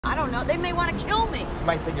don't know. They may want to kill me. You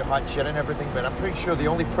might think you're hot shit and everything, but I'm pretty sure the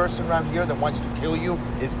only person around here that wants to kill you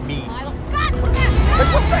is me. Milo, God, what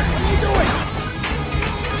are you doing?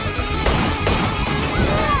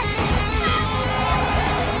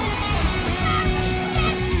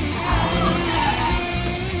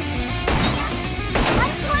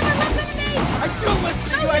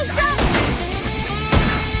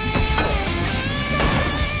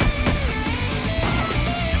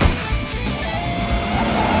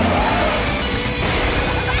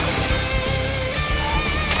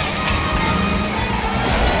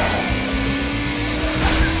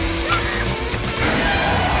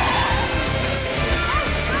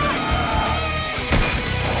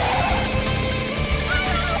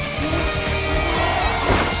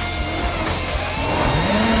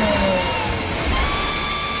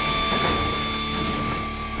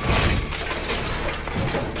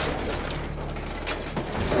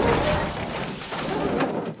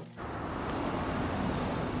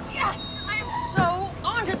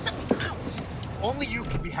 Only you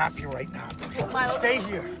can be happy right now. Okay, Milo. Stay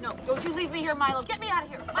here. No, don't you leave me here, Milo. Get me out of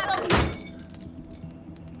here. Milo.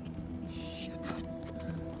 Shit.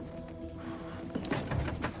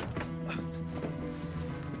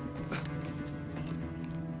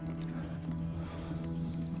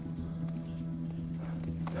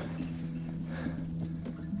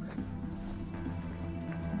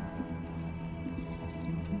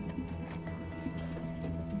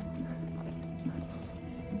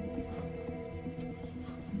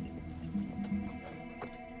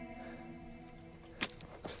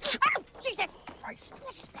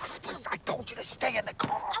 I told you to stay in the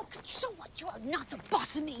car. Oh, so what? You are not the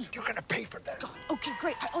boss of me. You're gonna pay for that. God, okay,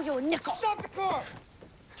 great. I owe you a nickel. Stop the car!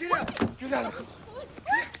 Get out! Get out!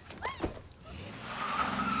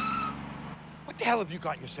 What the hell have you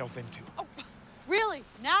got yourself into? Oh, really?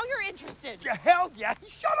 Now you're interested? Yeah, hell yeah! He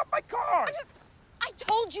shot up my car! I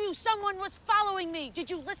told you someone was following me. Did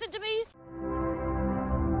you listen to me?